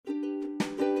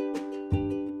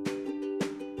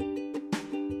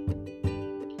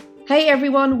Hey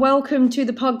everyone, welcome to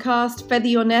the podcast Feather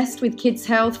Your Nest with Kids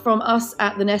Health from us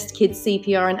at the Nest Kids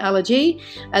CPR and Allergy.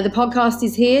 The podcast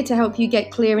is here to help you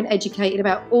get clear and educated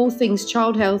about all things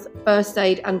child health, first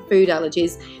aid and food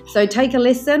allergies. So take a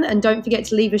listen and don't forget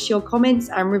to leave us your comments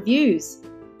and reviews.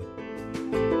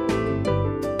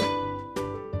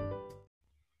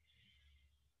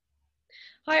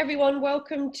 Hi everyone,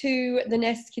 welcome to the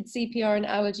Nest Kids CPR and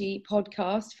Allergy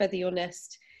podcast, Feather Your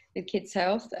Nest with Kids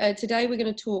Health. Today we're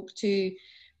going to talk to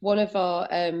one of our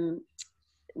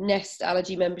Nest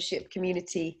Allergy membership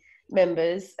community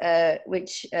members,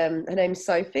 which her name's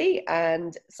Sophie,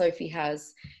 and Sophie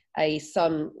has a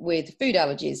son with food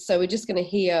allergies. So we're just going to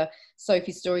hear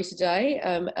Sophie's story today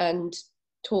and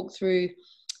talk through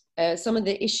some of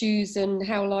the issues and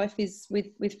how life is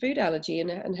with food allergy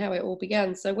and how it all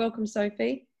began. So welcome,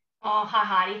 Sophie. Oh, hi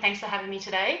Heidi, thanks for having me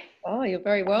today. Oh, you're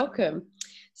very welcome.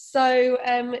 So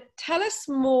tell us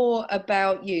more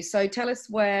about you. So tell us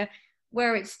where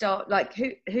it started, like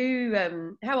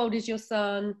how old is your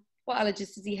son? What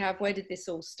allergies does he have? Where did this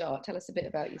all start? Tell us a bit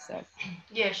about yourself.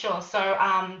 Yeah, sure. So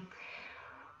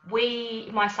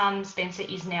my son Spencer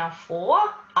is now 4.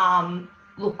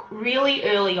 Look, really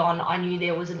early on, I knew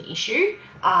there was an issue.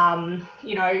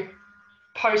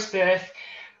 Post-birth,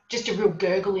 just a real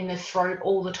gurgle in the throat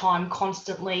all the time,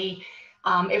 constantly.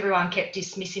 Everyone kept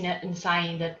dismissing it and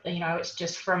saying that, it's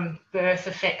just from birth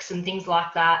effects and things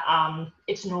like that.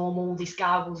 It's normal. This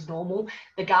gargle's normal.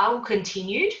 The gargle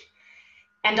continued,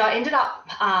 and I ended up,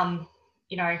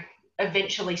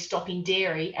 eventually stopping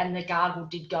dairy, and the gargle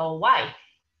did go away.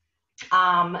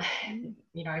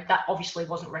 That obviously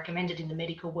wasn't recommended in the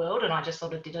medical world, and I just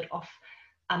sort of did it off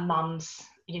a mum's,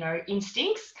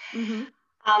 instincts.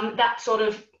 Mm-hmm. That sort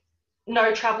of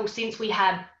no trouble since. We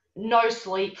had no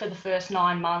sleep for the first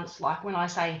 9 months. Like, when I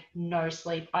say no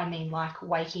sleep, I mean like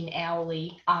waking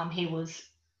hourly. He was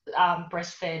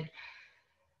breastfed,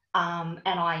 and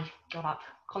I got up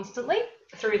constantly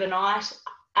through the night.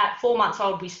 At 4 months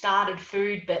old, we started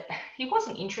food, but he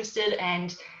wasn't interested,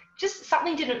 and just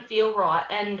something didn't feel right.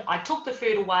 And I took the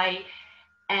food away,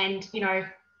 and,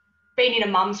 being in a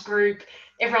mum's group,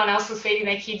 everyone else was feeding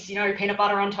their kids, peanut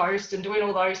butter on toast and doing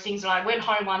all those things. And I went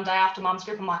home one day after mum's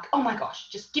group. I'm like, oh my gosh,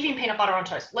 just give him peanut butter on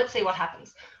toast. Let's see what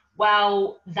happens.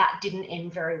 Well, that didn't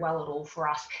end very well at all for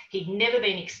us. He'd never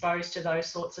been exposed to those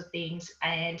sorts of things,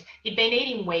 and he'd been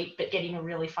eating wheat but getting a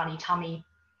really funny tummy.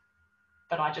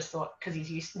 But I just thought, because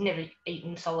he's never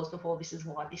eaten solids before, this is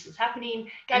why this is happening.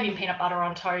 Gave him peanut butter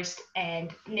on toast,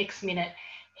 and next minute,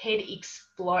 head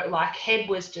explode. Like, head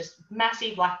was just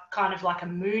massive, like kind of like a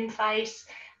moon face.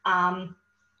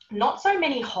 Not so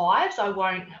many hives, I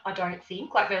don't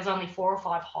think. Like, there was only 4 or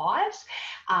 5 hives.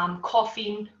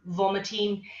 Coughing,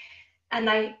 vomiting, and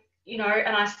they,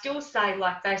 and I still say,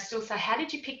 how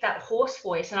did you pick that hoarse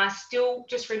voice? And I still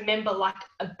just remember like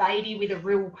a baby with a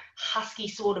real husky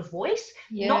sort of voice.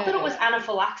 Yeah. Not that it was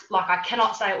anaphylactic, like I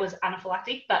cannot say it was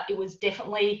anaphylactic, but it was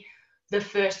definitely the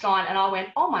first sign. And I went,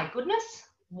 oh my goodness,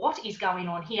 what is going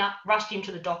on here? Rushed him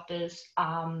to the doctors,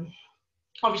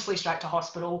 obviously straight to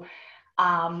hospital.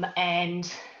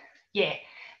 And yeah,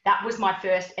 that was my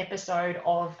first episode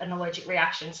of an allergic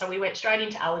reaction. So we went straight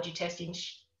into allergy testing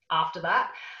after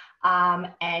that,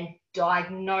 and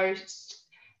diagnosed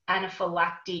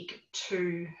anaphylactic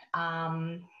to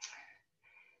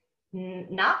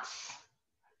nuts,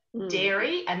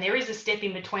 dairy, and there is a step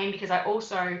in between, because I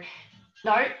also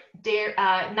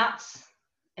nuts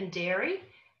and dairy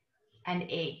and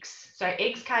eggs. So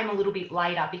eggs came a little bit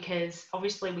later, because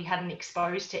obviously we hadn't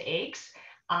exposed to eggs,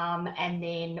 and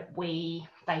then they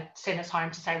sent us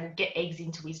home to say, well, get eggs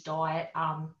into his diet,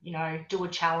 do a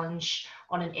challenge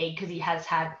on an egg, because he has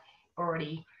had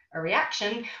already a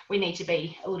reaction. We need to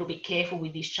be a little bit careful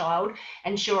with this child.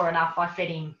 And sure enough, I fed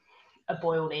him a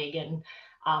boiled egg, and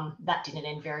that didn't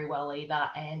end very well either,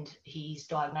 and he's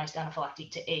diagnosed anaphylactic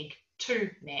to egg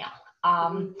 2 now.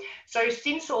 So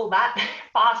since all that,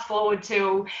 fast forward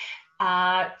to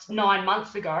 9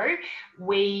 months ago,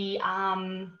 we are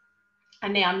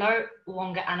now no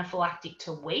longer anaphylactic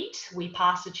to wheat. We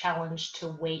passed a challenge to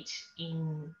wheat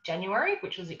in January,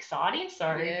 which was exciting.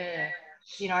 So,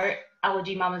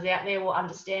 allergy mamas out there will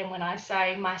understand when I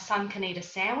say my son can eat a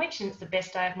sandwich and it's the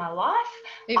best day of my life.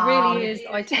 It really is.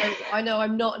 I know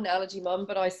I'm not an allergy mum,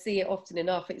 but I see it often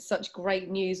enough. It's such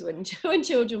great news when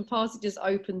children pass. It just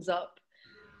opens up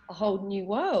a whole new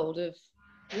world of,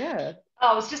 yeah.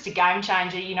 Oh, it was just a game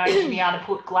changer, to be able to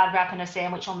put Glad wrap in a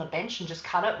sandwich on the bench and just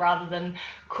cut it, rather than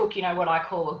cook, what I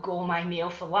call a gourmet meal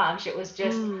for lunch. It was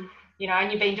just,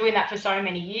 and you've been doing that for so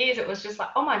many years. It was just like,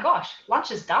 oh my gosh, lunch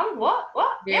is done. What?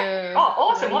 Yeah. Oh,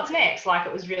 awesome. What's next? Like,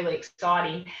 it was really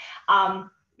exciting.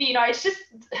 you know, it's just,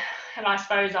 and I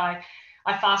suppose I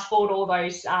fast forward all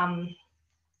those,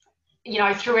 you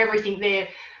know, through everything there.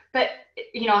 But,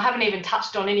 you know, I haven't even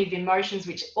touched on any of the emotions,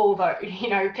 which although, you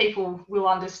know, people will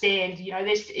understand, you know,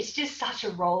 it's just such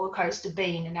a roller coaster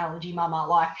being an allergy mama.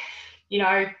 Like, you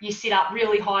know, you sit up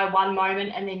really high one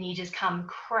moment and then you just come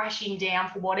crashing down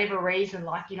for whatever reason.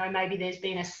 Like, you know, maybe there's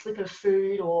been a slip of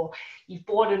food, or you've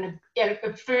bought a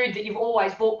food that you've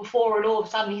always bought before, and all of a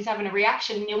sudden he's having a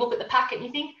reaction, and you look at the packet and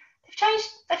you think,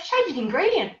 they've changed the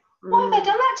ingredient. Why have they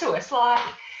done that to us? Like,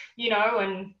 you know,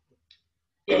 and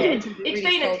yeah,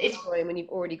 it's been when you've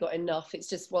already got enough. It's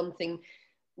just one thing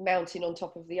mounting on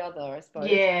top of the other, I suppose.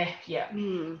 Yeah.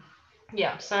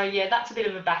 So yeah, that's a bit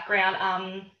of a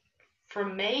background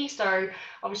from me. So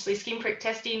obviously skin prick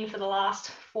testing for the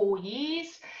last 4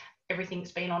 years.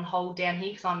 Everything's been on hold down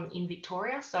here because I'm in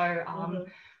Victoria. So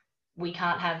we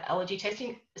can't have allergy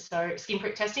testing, so skin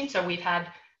prick testing. So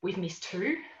we've missed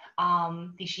 2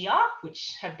 this year,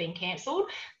 which have been cancelled,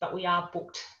 but we are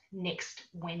booked next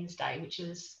Wednesday, which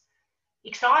is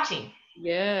exciting.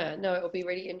 Yeah, no, it'll be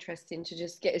really interesting to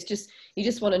just get, you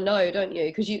just want to know, don't you?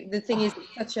 Because the thing is,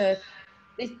 it's such a,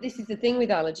 this is the thing with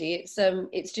allergy,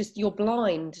 it's just, you're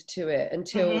blind to it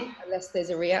unless there's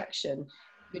a reaction.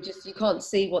 You can't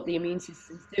see what the immune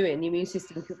system's doing. The immune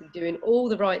system could be doing all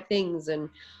the right things and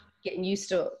getting used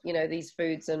to, you know, these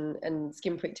foods, and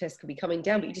skin prick tests could be coming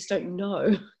down, but you just don't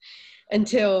know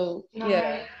until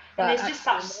and there's just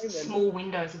such small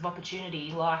windows of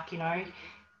opportunity. Like, you know,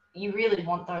 you really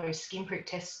want those skin prick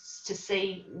tests to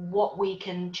see what we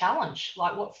can challenge,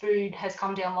 like what food has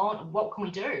come down low, what can we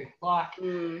do, like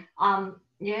and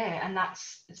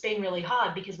it's been really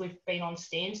hard because we've been on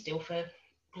standstill for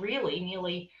really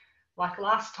nearly, like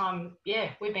last time,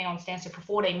 we've been on standstill for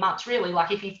 14 months really.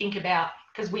 Like if you think about,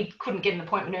 because we couldn't get an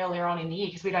appointment earlier on in the year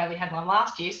because we'd only had one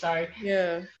last year, so we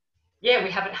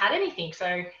haven't had anything.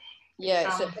 So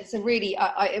it's a really,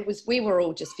 we were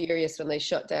all just furious when they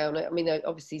shut down. I mean, it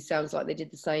obviously sounds like they did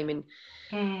the same in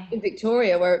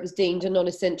Victoria, where it was deemed a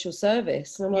non-essential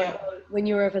service. And I'm like, well, when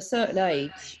you're of a certain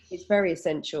age, it's very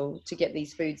essential to get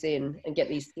these foods in and get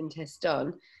these skin tests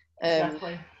done.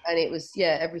 Exactly. And it was,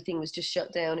 everything was just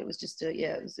shut down. It was just,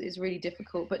 it was really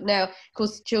difficult. But now, of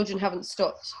course, children haven't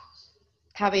stopped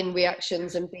having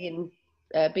reactions and being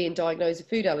diagnosed with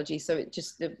food allergy, so it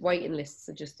just, the waiting lists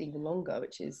are just even longer,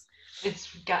 which is,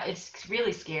 it's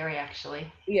really scary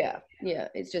actually.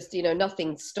 It's just, you know,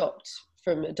 nothing stopped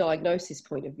from a diagnosis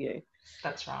point of view.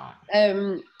 That's right.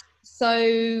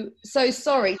 So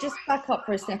sorry, just back up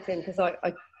for a second, because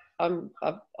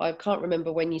I can't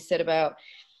remember when you said about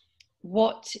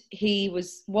what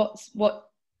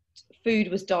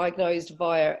food was diagnosed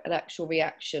via an actual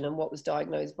reaction and what was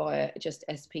diagnosed via just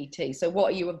SPT. So what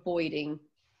are you avoiding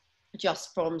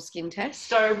just from skin tests?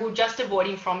 So we're just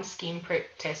avoiding from skin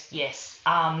prick test, yes.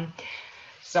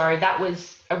 So that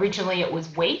was, originally it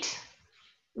was wheat,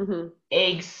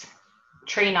 eggs,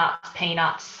 tree nuts,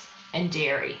 peanuts, and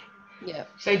dairy. Yeah.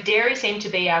 So dairy seemed to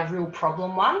be our real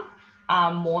problem one,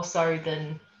 more so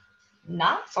than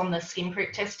nuts on the skin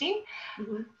prick testing.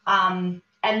 And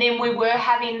then we were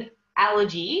having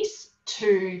allergies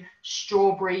to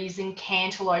strawberries and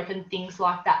cantaloupe and things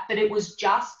like that, but it was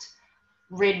just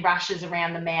red rashes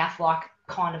around the mouth, like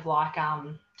kind of like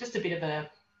just a bit of a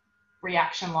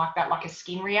reaction like that, like a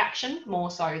skin reaction, more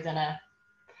so than a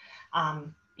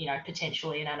you know,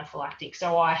 potentially an anaphylactic.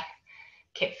 So I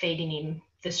kept feeding him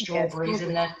the strawberries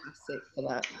and the for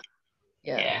that.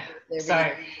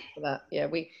 So for that.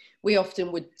 We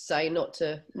often would say not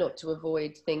to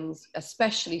avoid things,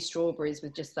 especially strawberries,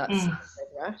 with just that red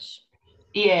rash.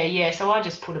 So I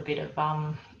just put a bit of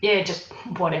just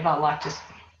whatever, like just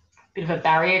a bit of a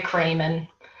barrier cream, and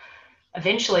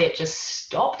eventually it just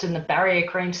stopped, and the barrier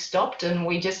cream stopped, and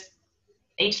we just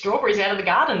eat strawberries out of the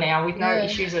garden now with no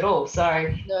issues at all.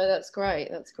 So no, that's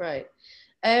great.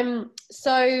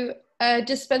 So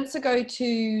does Spencer go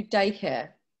to daycare?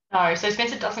 No, so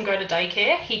Spencer doesn't go to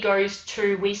daycare. He goes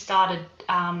to, we started,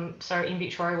 so in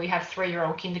Victoria we have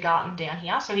 3-year-old kindergarten down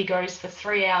here. So he goes for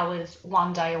 3 hours,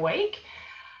 1 day a week.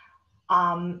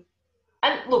 And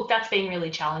look, that's been really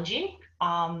challenging.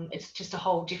 It's just a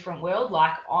whole different world.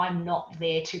 Like, I'm not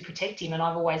there to protect him, and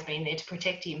I've always been there to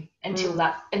protect him until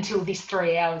this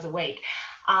 3 hours a week.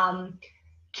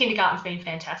 Kindergarten's been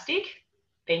fantastic,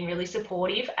 been really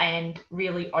supportive and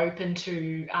really open to,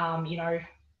 you know,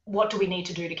 what do we need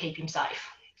to do to keep him safe?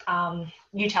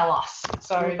 You tell us.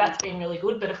 So that's been really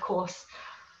good. But of course,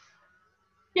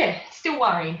 still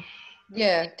worrying.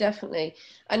 Yeah, definitely.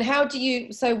 And how do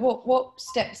you, so what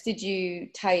steps did you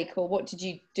take, or what did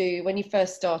you do when you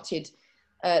first started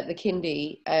the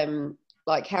kindy?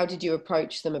 Like, how did you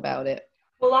approach them about it?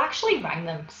 Well, I actually rang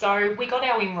them. So we got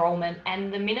our enrolment,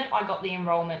 and the minute I got the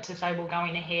enrolment to say we're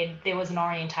going ahead, there was an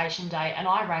orientation day, and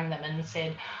I rang them and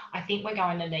said, I think we're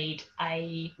going to need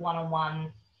a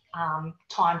one-on-one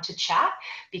time to chat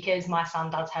because my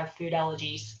son does have food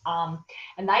allergies.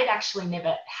 And they'd actually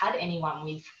never had anyone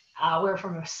with. We're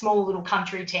from a small little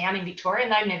country town in Victoria,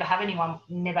 and they've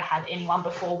never had anyone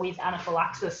before with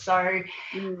anaphylaxis. So,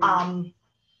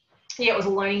 yeah, it was a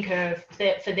learning curve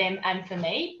for them and for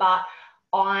me, but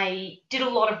I did a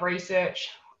lot of research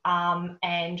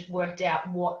and worked out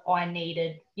what I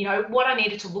needed, what I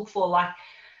needed to look for, like,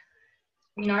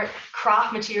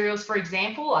 craft materials, for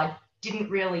example. I didn't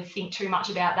really think too much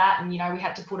about that. And, we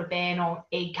had to put a ban on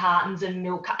egg cartons and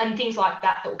milk and things like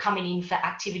that were coming in for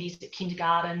activities at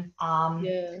kindergarten.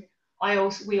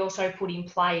 We also put in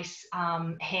place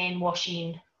hand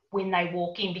washing when they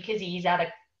walk in, because he is at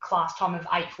a class time of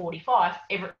 8:45.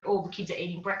 All the kids are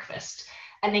eating breakfast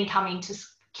and then coming to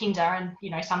kinder, and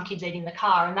some kids eat in the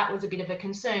car, and that was a bit of a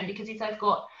concern, because if they've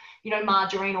got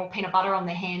margarine or peanut butter on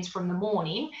their hands from the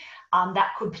morning,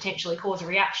 that could potentially cause a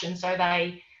reaction. So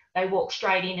they walk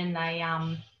straight in and they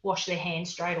wash their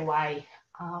hands straight away,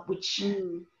 which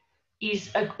is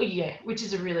a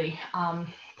really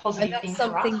positive thing for us. And that's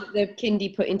something that the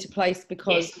kindy put into place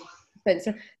because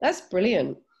Spencer. That's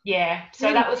brilliant. Yeah, so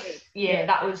really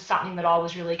that was something that I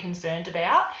was really concerned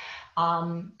about,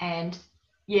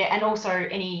 and also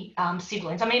any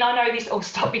siblings. I mean, I know this all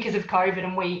stopped because of COVID,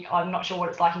 and I'm not sure what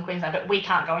it's like in Queensland, but we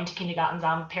can't go into kindergartens.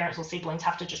 Parents or siblings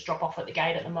have to just drop off at the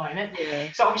gate at the moment. Yeah.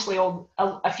 So obviously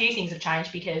a few things have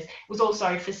changed, because it was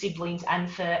also for siblings and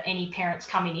for any parents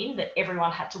coming in that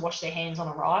everyone had to wash their hands on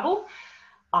arrival.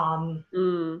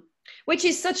 Which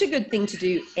is such a good thing to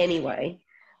do anyway.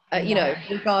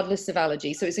 Regardless of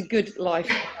allergy. So it's a good life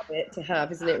habit to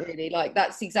have, isn't it, really? Like,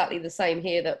 that's exactly the same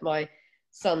here, that my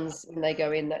sons, when they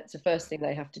go in, that's the first thing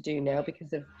they have to do now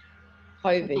because of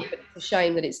COVID. But it's a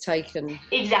shame that it's taken.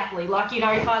 Exactly. Like, if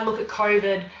I look at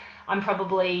COVID, I'm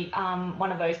probably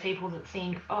one of those people that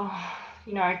think,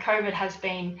 COVID has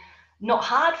been not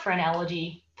hard for an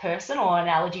allergy person or an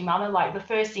allergy mother. Like, the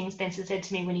first thing Spencer said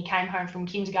to me when he came home from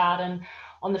kindergarten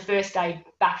on the first day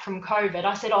back from COVID,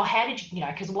 I said, how did you,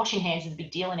 because washing hands is a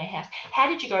big deal in our house. How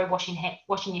did you go washing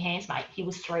your hands, mate? He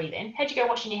was 3 then. How'd you go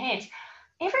washing your hands?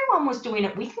 Everyone was doing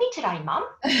it with me today, Mum.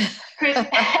 And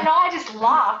I just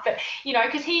laughed, but,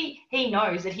 because he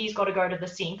knows that he's got to go to the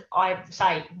sink. I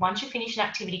say, once you finish an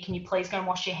activity, can you please go and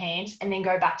wash your hands and then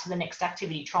go back to the next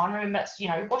activity? Try and remember,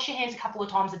 wash your hands a couple of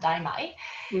times a day, mate.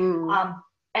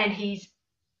 And he's,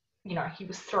 he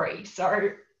was 3.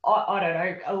 So I don't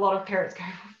know, a lot of parents go,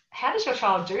 how does your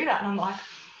child do that? And I'm like,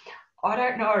 I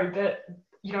don't know, but,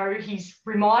 he's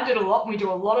reminded a lot, and we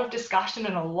do a lot of discussion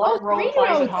and a lot of role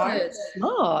plays at home.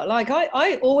 Smart. Like,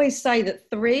 I always say that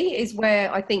 3 is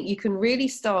where I think you can really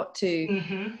start to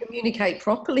communicate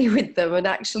properly with them and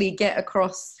actually get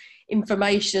across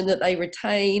information that they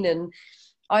retain. And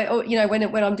I,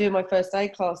 when I'm doing my first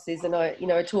aid classes, and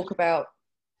I talk about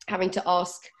having to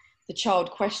ask the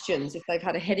child questions if they've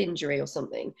had a head injury or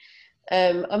something.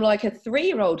 I'm like, a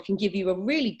 3-year-old can give you a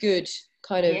really good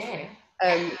kind of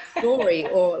story,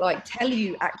 or like tell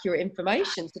you accurate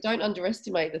information. So don't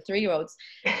underestimate the 3-year-olds.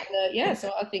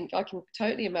 So I think I can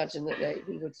totally imagine that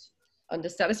he would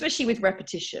understand, especially with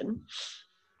repetition.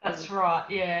 That's right,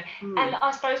 yeah. And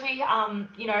I suppose we,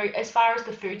 as far as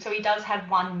the food, so he does have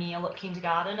 1 meal at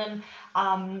kindergarten,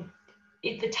 and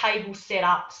the table's set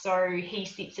up so he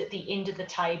sits at the end of the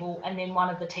table, and then one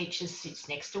of the teachers sits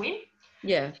next to him.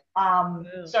 Yeah.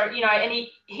 So, and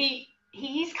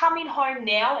he is coming home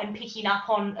now and picking up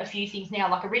on a few things now.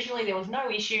 Like, originally there was no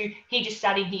issue. He just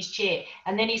sat in his chair,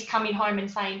 and then he's coming home and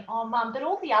saying, oh, Mum, but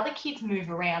all the other kids move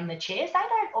around the chairs. They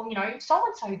don't, or,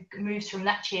 so-and-so moves from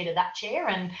that chair to that chair.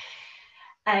 And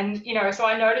so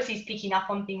I notice he's picking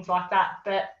up on things like that.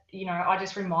 But, I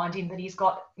just remind him that he's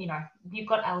got, you've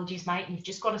got allergies, mate, and you've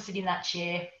just got to sit in that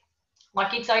chair.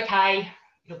 Like, it's okay.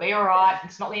 It'll be all right.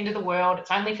 It's not the end of the world.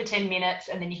 It's only for 10 minutes,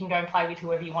 and then you can go and play with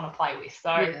whoever you want to play with.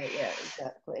 So yeah,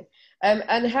 exactly.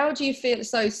 And how do you feel?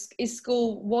 So is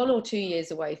school 1 or 2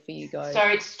 years away for you guys? So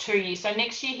it's 2 years. So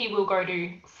next year he will go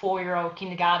to 4-year-old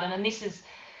kindergarten, and this is,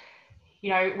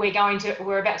 we're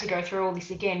about to go through all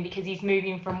this again, because he's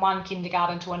moving from one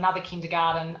kindergarten to another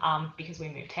kindergarten, because we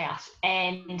moved house,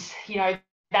 and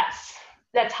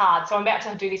that's hard. So I'm about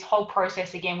to do this whole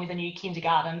process again with a new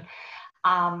kindergarten,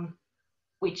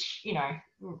 which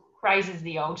raises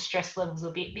the old stress levels a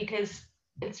bit, because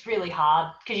it's really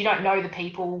hard, because you don't know the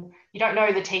people, you don't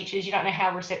know the teachers, you don't know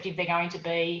how receptive they're going to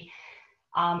be.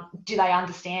 Do they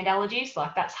understand allergies?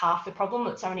 Like, that's half the problem,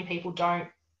 that so many people don't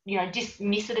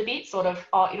dismiss it a bit, sort of,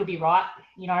 oh, it'll be right,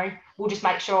 we'll just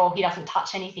make sure he doesn't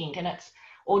touch anything,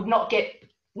 or not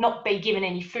be given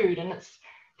any food. And it's,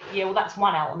 well, that's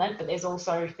one element, but there's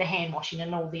also the hand washing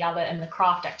and all the other, and the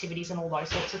craft activities and all those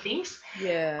sorts of things.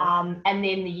 Yeah. And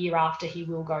then the year after, he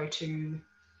will go to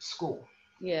school.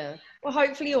 Yeah. Well,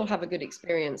 hopefully you'll have a good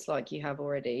experience like you have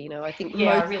already. I think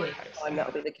I really hope so.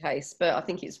 that'll be the case, but I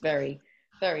think it's very,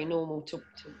 very normal to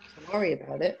worry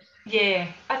about it. Yeah,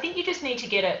 I think you just need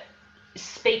to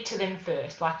speak to them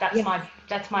first. Like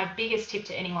that's my biggest tip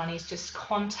to anyone, is just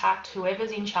contact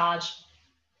whoever's in charge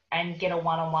and get a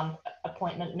one-on-one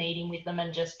appointment meeting with them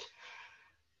and just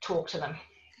talk to them.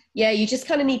 Yeah, you just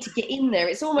kind of need to get in there.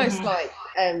 It's almost like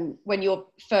when you're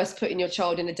first putting your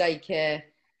child in a daycare,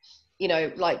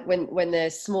 like when they're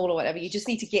small or whatever, you just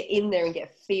need to get in there and get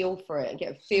a feel for it and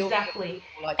get a feel exactly.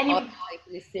 For like, are they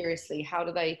taking this seriously? How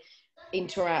do they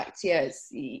interact? And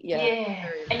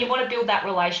you want to build that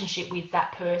relationship with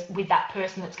that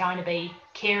person that's going to be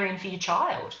caring for your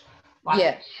child.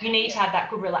 You need to have that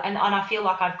good and I feel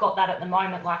like I've got that at the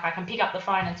moment. Like I can pick up the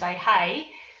phone and say, hey,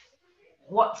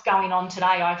 what's going on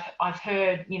today? I've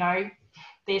heard,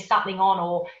 there's something on,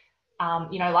 or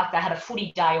like they had a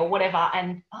footy day or whatever,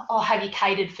 and have you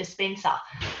catered for Spencer?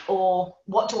 Or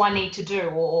what do I need to do?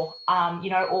 Or,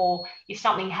 or if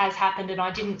something has happened and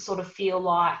I didn't sort of feel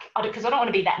like, because I don't want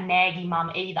to be that naggy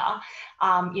mum either,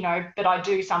 but I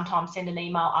do sometimes send an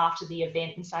email after the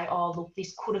event and say, oh, look,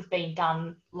 this could have been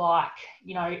done like,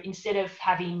 instead of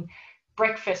having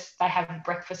breakfast, they have a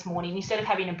breakfast morning. Instead of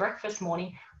having a breakfast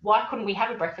morning, why couldn't we have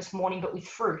a breakfast morning but with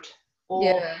fruit?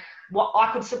 Or what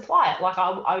I could supply it. Like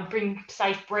I would bring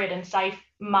safe bread and safe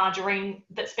margarine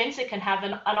that Spencer can have,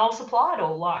 and I'll supply it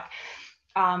all. Like,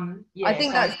 I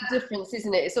think that's the difference,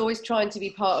 isn't it? It's always trying to be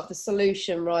part of the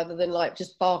solution rather than like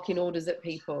just barking orders at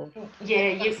people. Yeah,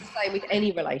 it's the same with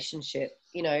any relationship.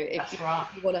 If you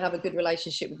want to have a good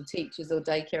relationship with the teachers or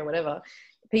daycare or whatever,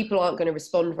 people aren't going to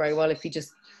respond very well if you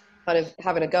just kind of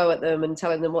having a go at them and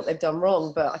telling them what they've done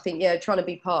wrong. But I think, trying to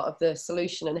be part of the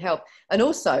solution and help. And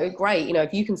also, great,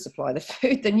 if you can supply the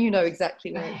food, then you know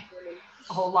exactly what.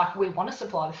 Oh, like we want to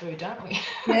supply the food, don't we?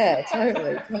 Yeah,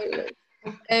 totally.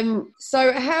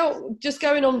 So just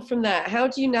going on from that, how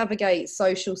do you navigate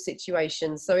social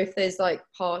situations? So if there's like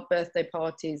birthday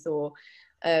parties or,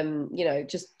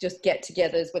 just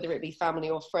get-togethers, whether it be family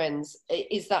or friends,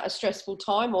 is that a stressful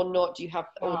time or not? Do you have?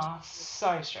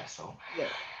 So stressful. Yeah.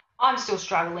 I'm still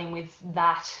struggling with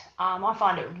that. I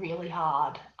find it really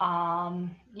hard.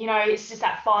 It's just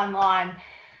that fine line.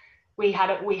 We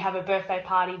have a birthday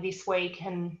party this week,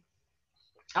 and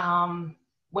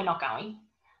we're not going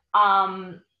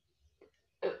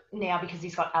now because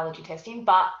he's got allergy testing.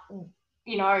 But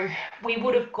we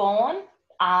would have gone.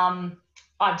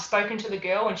 I'd spoken to the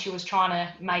girl, and she was trying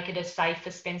to make it as safe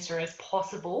for Spencer as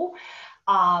possible.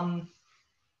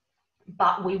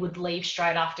 But we would leave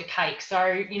straight after cake.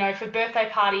 So, for birthday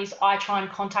parties, I try and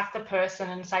contact the person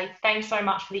and say, thanks so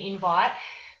much for the invite.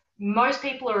 Most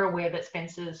people are aware that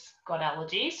Spencer's got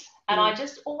allergies. And I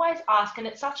just always ask, and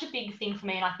it's such a big thing for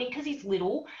me, and I think because he's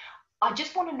little, I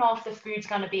just want to know if the food's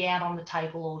going to be out on the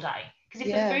table all day. Because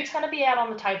if the food's going to be out on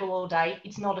the table all day,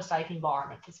 it's not a safe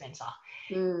environment for Spencer.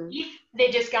 If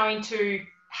they're just going to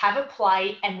have a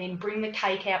plate and then bring the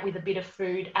cake out with a bit of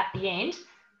food at the end,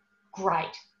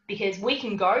 great. Because we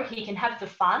can go, he can have the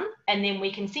fun, and then we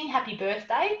can sing happy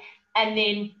birthday, and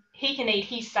then he can eat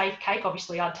his safe cake.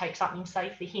 Obviously, I'd take something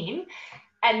safe for him.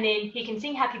 And then he can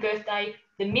sing happy birthday.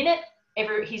 The minute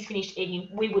he's finished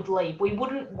eating, we would leave. We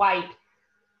wouldn't wait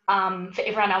for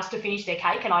everyone else to finish their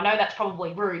cake. And I know that's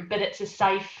probably rude, but it's a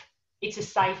safe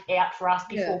out for us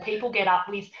before people get up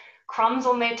with crumbs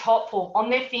on their top or on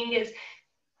their fingers.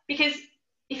 Because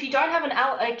if you don't have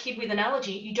a kid with an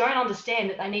allergy, you don't understand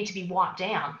that they need to be wiped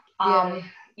down. An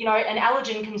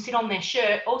allergen can sit on their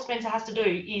shirt. All Spencer has to do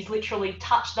is literally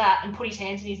touch that and put his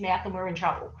hands in his mouth, and we're in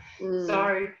trouble.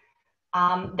 So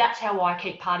that's how I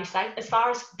keep parties safe. As far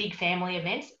as big family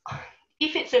events,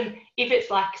 if it's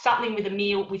like something with a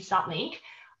meal with something,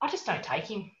 I just don't take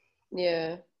him.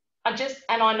 Yeah. And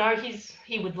I know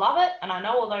he would love it, and I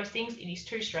know all those things. It is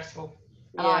too stressful.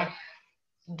 And I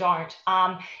don't.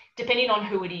 Depending on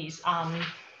who it is, I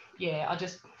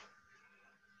just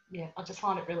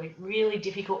find it really, really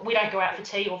difficult. We don't go out for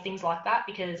tea or things like that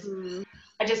because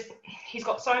he's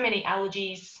got so many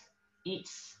allergies.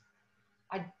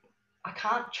 I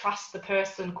can't trust the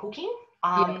person cooking.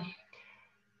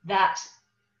 That,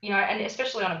 and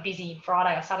especially on a busy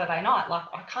Friday or Saturday night, like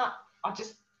I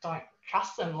just don't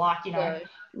trust them. Like,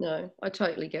 No, I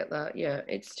totally get that. Yeah.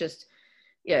 It's just,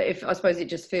 I suppose it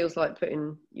just feels like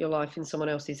putting your life in someone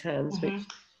else's hands, which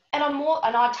And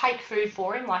I take food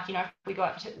for him. Like, if we go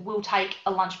out, we'll take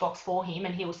a lunchbox for him,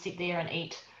 and he will sit there and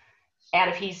eat out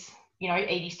of his,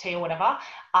 eat his tea or whatever.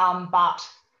 But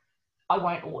I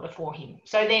won't order for him.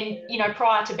 So then,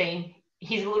 prior to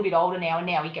he's a little bit older now, and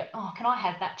now he go, oh, can I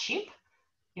have that chip?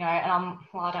 And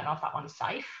I don't know if that one's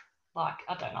safe. Like,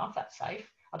 I don't know if that's safe.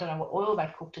 I don't know what oil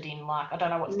they've cooked it in. Like, I don't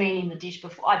know what's been in the dish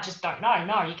before. I just don't know.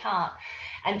 No, you can't.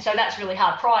 And so that's really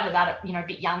hard. Prior to that, a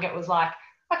bit younger, it was like,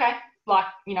 okay, like,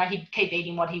 he'd keep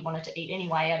eating what he wanted to eat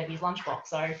anyway out of his lunchbox.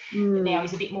 So now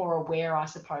he's a bit more aware, I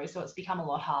suppose. So it's become a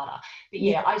lot harder. But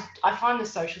I find the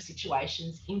social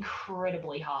situations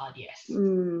incredibly hard, yes.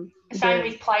 Same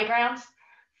with playgrounds.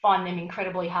 Find them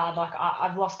incredibly hard. Like,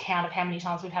 I've lost count of how many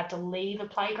times we've had to leave a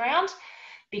playground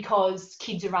because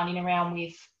kids are running around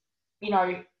with,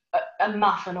 a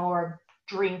muffin or a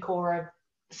drink or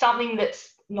something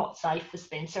that's not safe for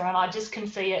Spencer. And I just can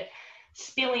see it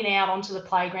spilling out onto the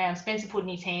playground, Spencer putting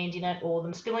his hand in it, or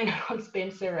them spilling it on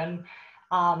Spencer, and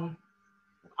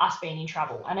us being in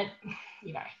trouble. And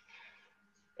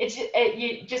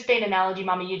you just being an allergy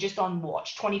mummy, you're just on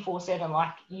watch 24/7.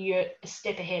 Like, you're a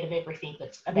step ahead of everything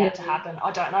that's about to happen. I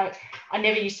don't know. I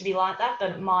never used to be like that,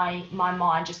 but my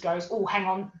mind just goes, oh, hang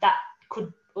on, that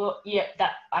could,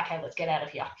 okay, let's get out of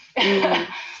here.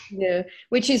 Yeah,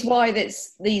 which is why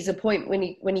these are point when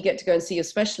you get to go and see your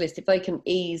specialist, if they can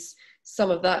ease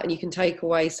some of that and you can take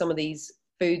away some of these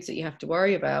foods that you have to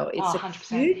worry about, it's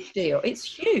 100%. A huge deal. It's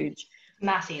huge.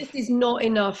 Massive. There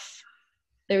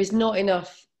is not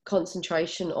enough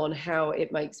concentration on how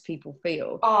it makes people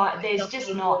feel. There's just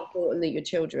not. More important than your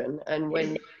children, and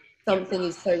when something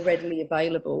is so readily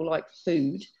available, like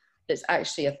food, that's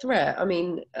actually a threat. I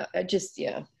mean, it's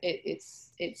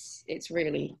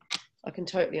really, I can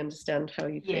totally understand how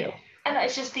you feel. And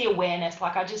it's just the awareness.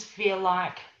 Like, I just feel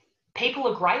like people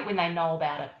are great when they know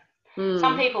about it.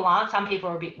 Some people aren't. Some people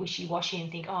are a bit wishy-washy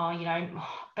and think,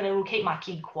 but it'll keep my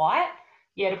kid quiet.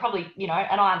 Yeah, it'll probably, and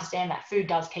I understand that food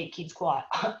does keep kids quiet.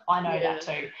 I know that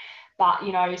too. But,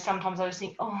 sometimes I just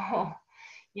think,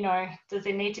 does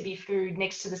there need to be food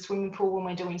next to the swimming pool when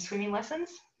we're doing swimming lessons?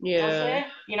 Yeah. Does there?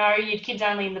 Your kid's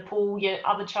only in the pool, your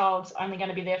other child's only going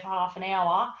to be there for half an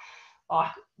hour.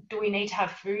 Like, do we need to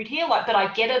have food here? Like, but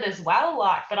I get it as well.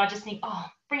 Like, but I just think,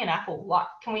 bring an apple. Like,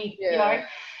 can we,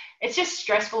 it's just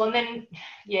stressful. And then,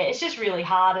 it's just really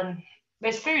hard. And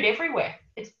there's food everywhere.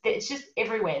 It's just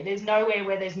everywhere. There's nowhere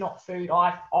where there's not food,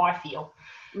 I feel.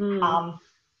 I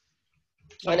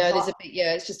know there's a bit,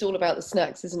 it's just all about the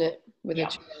snacks, isn't it? With a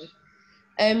child.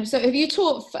 So have you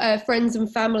taught friends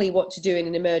and family what to do in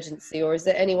an emergency, or is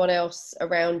there anyone else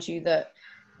around you that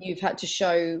you've had to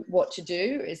show what to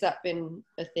do? Has that been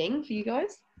a thing for you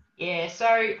guys? Yeah,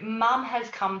 so Mum has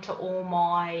come to all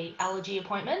my allergy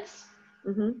appointments.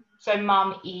 So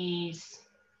Mum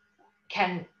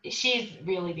she's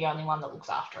really the only one that looks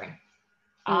after him.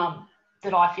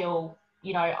 That I feel,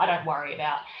 I don't worry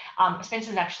about.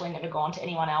 Spencer's actually never gone to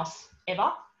anyone else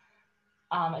ever.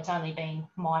 It's only been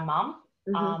my mum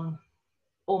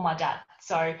or my dad.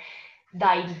 So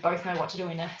they both know what to do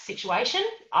in a situation.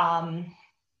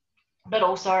 But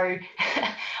also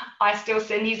I still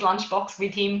send his lunchbox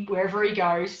with him wherever he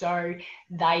goes. So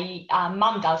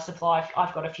Mum does supply,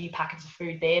 I've got a few packets of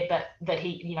food there, but that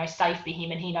he, safe for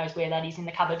him, and he knows where that is in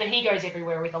the cupboard, but he goes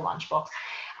everywhere with a lunchbox.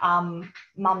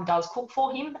 Mum does cook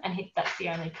for him, and that's the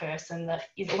only person that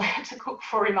is allowed to cook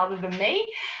for him other than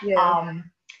me.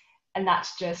 And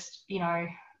that's just, I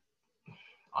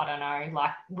don't know,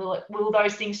 like, will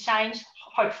those things change?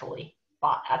 Hopefully.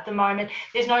 But at the moment,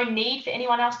 there's no need for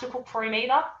anyone else to cook for him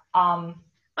either.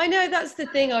 I know, that's the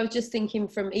thing. I was just thinking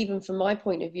from my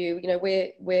point of view,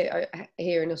 we're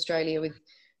here in Australia with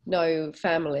no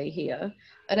family here.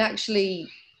 And actually,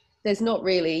 there's not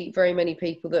really very many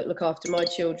people that look after my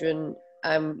children.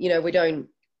 We don't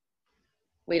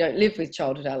live with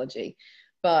childhood allergy.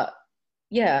 But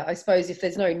yeah, I suppose if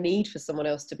there's no need for someone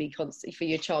else to be for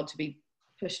your child to be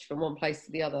pushed from one place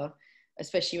to the other,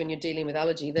 especially when you're dealing with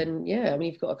allergy, then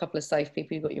you've got a couple of safe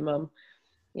people. You've got your mum.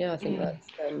 I think that's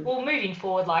well, moving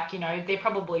forward, like, there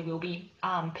probably will be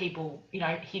people,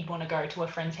 he'd want to go to a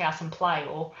friend's house and play,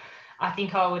 or I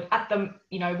think I would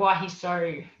why he's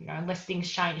so, unless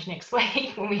things change next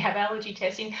week when we have allergy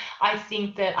testing, I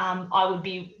think that I would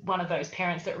be one of those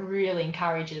parents that really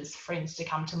encourages friends to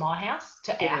come to my house,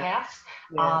 to our house,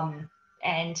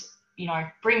 and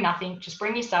bring nothing, just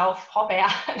bring yourself, hop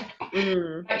out,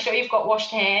 make sure you've got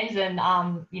washed hands, and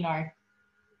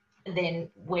then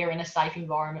we're in a safe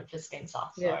environment for Spencer.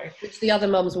 So which the other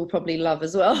mums will probably love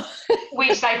as well.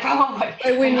 Which they probably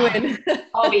a win-win.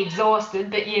 I'll be exhausted,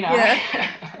 but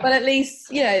but at least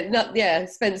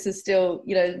Spencer's still,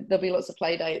 there'll be lots of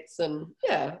play dates, and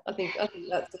I think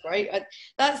that's great.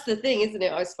 That's the thing, isn't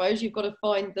it? I suppose you've got to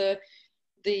find the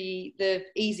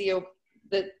easier,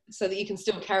 so that you can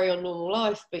still carry on normal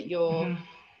life, but you're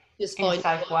just finding a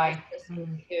safe way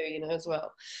as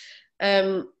well.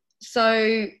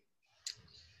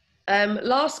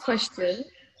 Last question.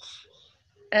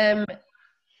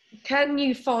 Can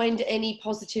you find any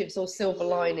positives or silver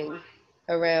lining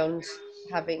around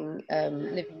having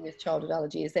living with childhood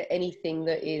allergy? Is there anything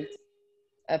that is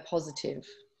a positive?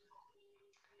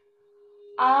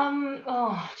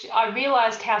 I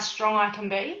realised how strong I can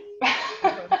be,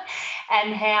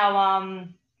 and how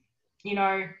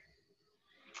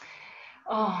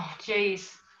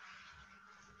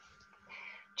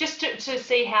just to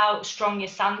see how strong your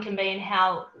son can be, and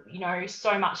how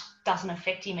so much doesn't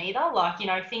affect him either. Like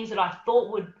things that I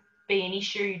thought would be an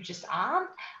issue just aren't.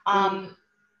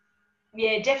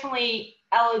 Definitely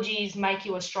allergies make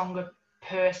you a stronger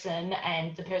person,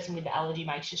 and the person with the allergy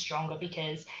makes you stronger,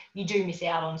 because you do miss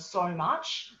out on so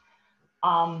much.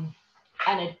 And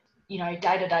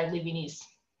day-to-day living is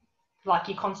like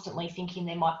you're constantly thinking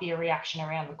there might be a reaction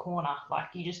around the corner. Like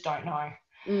you just don't know.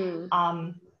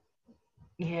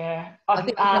 I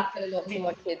think that's a lot for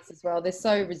my kids as well. They're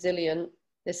so resilient.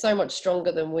 They're so much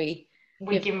stronger than we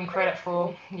give them credit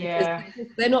for. Yeah,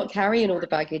 they're not carrying all the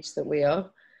baggage that we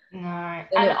are. No,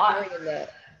 and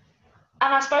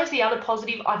I suppose the other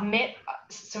positive, I've met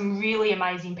some really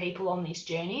amazing people on this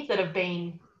journey that have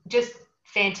been just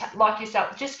fantastic, like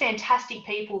yourself, just fantastic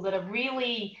people that are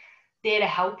really there to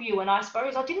help you. And I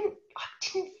suppose I didn't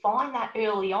find that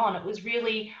early on. It was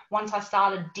really once I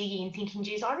started digging and thinking,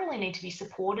 geez, I really need to be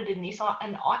supported in this,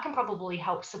 and I can probably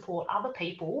help support other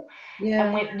people.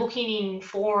 And we're looking in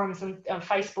forums and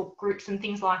Facebook groups and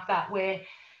things like that, where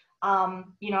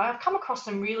I've come across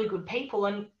some really good people,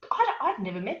 and I've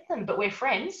never met them, but we're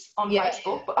friends on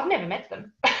Facebook, but I've never met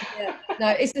them. No,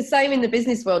 it's the same in the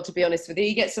business world, to be honest with you.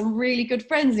 You get some really good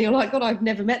friends and you're like, God, I've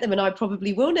never met them, and I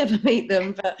probably will never meet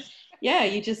them. But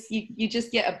you just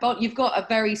get you've got a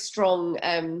very strong,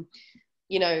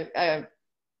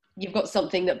 you've got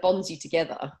something that bonds you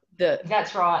together.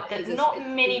 That's right. That not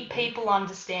many people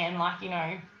understand. Like,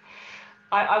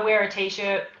 I wear a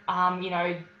t-shirt, and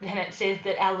it says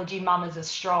that allergy mamas are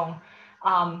strong,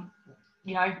 and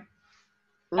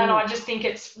I just think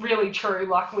it's really true.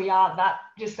 Like, we are that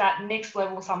next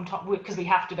level sometimes, because we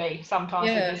have to be sometimes.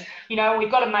 Because,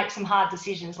 we've got to make some hard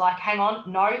decisions. Like, hang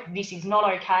on, no, this is not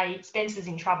okay. Spencer's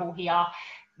in trouble here.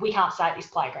 We can't stay at this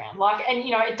playground. Like, and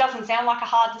it doesn't sound like a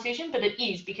hard decision, but it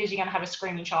is, because you're going to have a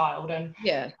screaming child, and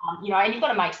and you've got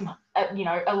to make some,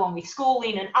 along with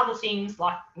schooling and other things.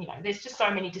 Like, there's just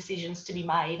so many decisions to be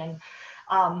made, and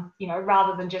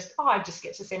rather than just, I just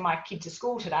get to send my kid to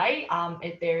school today.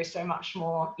 There is so much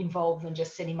more involved than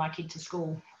just sending my kid to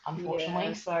school,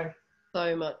 unfortunately.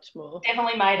 So much more.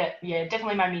 Definitely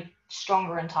made me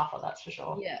stronger and tougher, that's for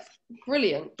sure.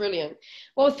 Brilliant.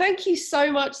 Well, thank you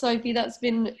so much, Sophie. That's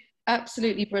been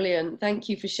absolutely brilliant. Thank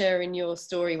you for sharing your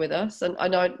story with us, and I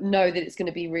know that it's going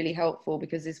to be really helpful,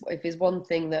 because if there's one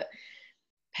thing that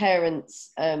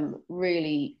parents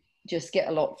really just get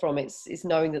a lot from, it's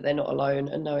knowing that they're not alone,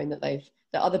 and knowing that that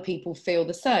other people feel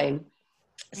the same,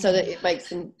 so that it makes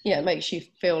them it makes you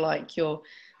feel like you're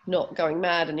not going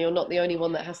mad, and you're not the only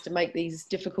one that has to make these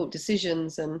difficult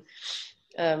decisions, and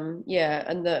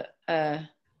and that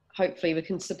hopefully we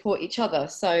can support each other.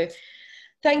 So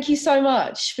thank you so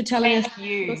much for telling us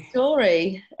your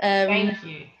story. Thank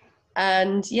you.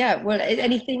 And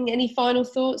any final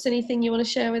thoughts, anything you want to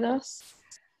share with us?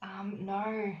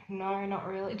 No, not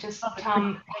really. Just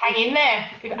hang in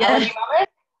there.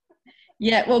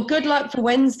 Well, good luck for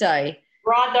Wednesday.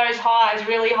 Ride those highs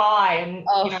really high, and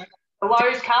the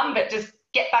lows come, but just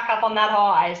get back up on that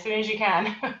high as soon as you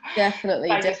can. Definitely.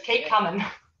 Just keep coming.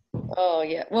 Oh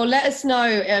yeah. Well, let us know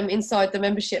inside the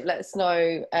membership. Let us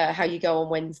know how you go on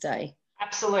Wednesday.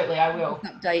 Absolutely, I will.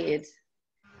 Updated.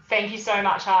 Thank you so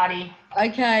much, Hardy.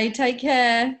 Okay. Take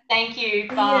care. Thank you.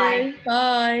 Bye.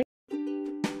 Bye.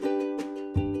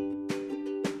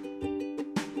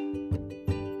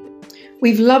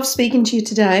 We've loved speaking to you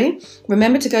today.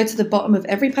 Remember to go to the bottom of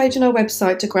every page on our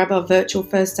website to grab our virtual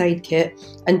first aid kit.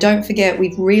 And don't forget,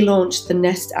 we've relaunched the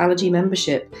Nest Allergy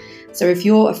membership. So if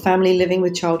you're a family living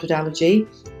with childhood allergy,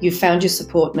 you've found your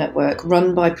support network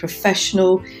run by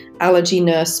professional allergy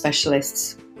nurse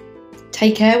specialists.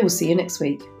 Take care. We'll see you next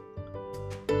week.